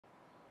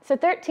So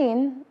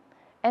 13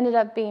 ended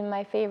up being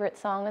my favorite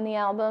song on the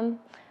album.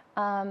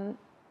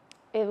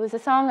 It was a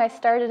song I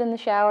started in the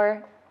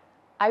shower.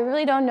 I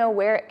really don't know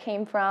where it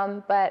came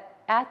from, but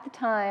at the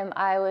time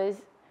I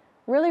was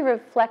really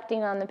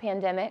reflecting on the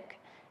pandemic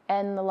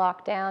and the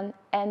lockdown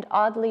and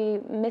oddly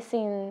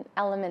missing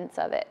elements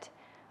of it.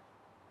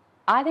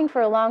 I think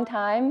for a long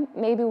time,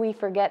 maybe we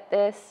forget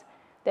this,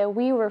 that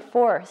we were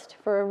forced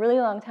for a really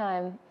long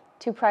time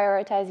to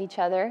prioritize each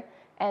other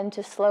and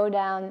to slow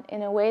down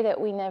in a way that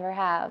we never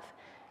have.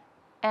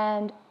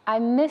 And I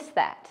miss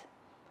that.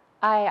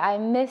 I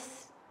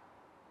miss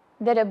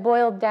that it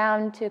boiled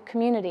down to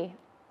community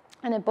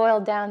and it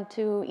boiled down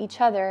to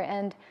each other.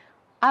 And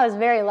I was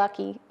very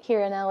lucky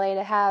here in LA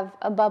to have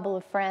a bubble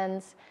of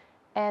friends,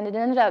 and it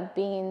ended up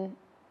being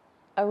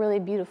a really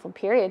beautiful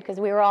period because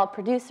we were all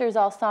producers,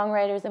 all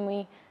songwriters, and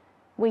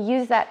we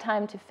used that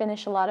time to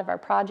finish a lot of our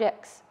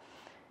projects.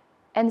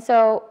 And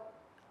so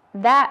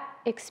that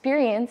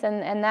experience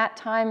and that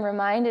time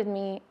reminded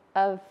me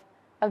of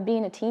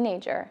being a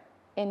teenager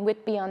in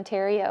Whitby,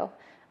 Ontario.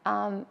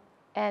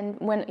 And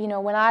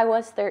when I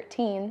was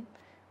 13,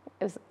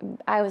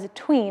 I was a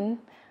tween,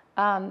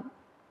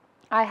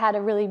 I had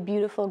a really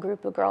beautiful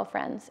group of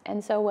girlfriends.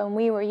 And so when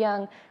we were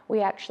young,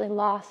 we actually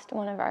lost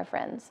one of our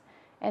friends.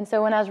 And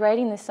so when I was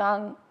writing this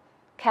song,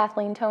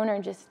 Kathleen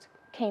Toner just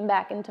came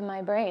back into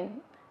my brain.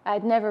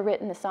 I'd never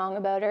written a song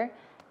about her,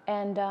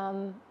 and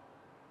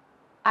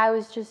I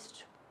was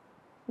just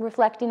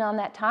reflecting on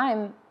that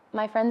time.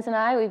 My friends and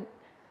I,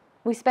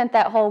 we spent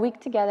that whole week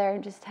together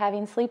just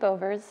having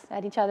sleepovers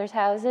at each other's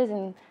houses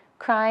and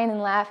crying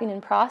and laughing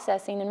and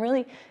processing and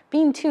really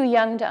being too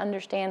young to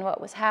understand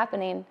what was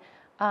happening.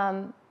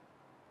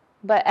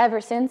 But ever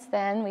since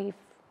then,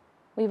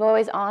 we've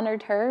always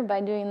honored her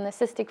by doing the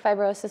cystic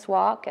fibrosis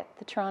walk at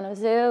the Toronto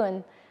Zoo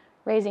and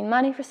raising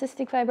money for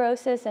cystic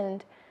fibrosis.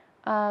 And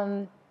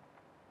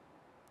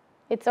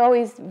it's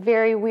always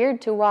very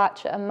weird to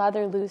watch a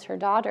mother lose her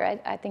daughter.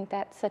 I think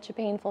that's such a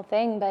painful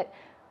thing, but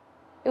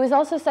it was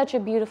also such a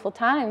beautiful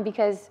time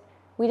because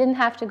we didn't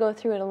have to go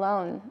through it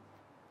alone.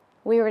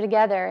 We were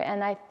together,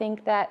 and I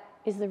think that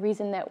is the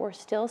reason that we're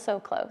still so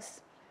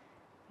close.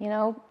 You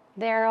know,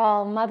 they're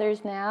all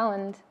mothers now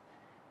and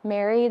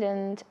married,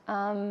 and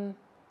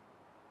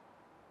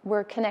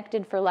we're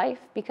connected for life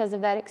because of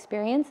that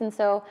experience. And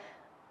so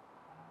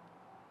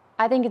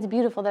I think it's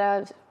beautiful that I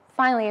was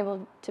finally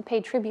able to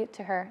pay tribute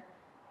to her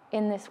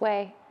in this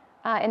way.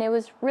 And it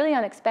was really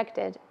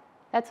unexpected.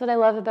 That's what I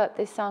love about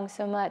this song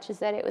so much, is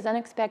that it was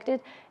unexpected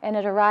and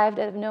it arrived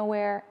out of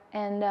nowhere,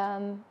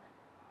 and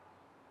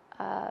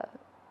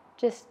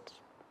just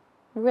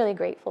really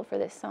grateful for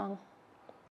this song.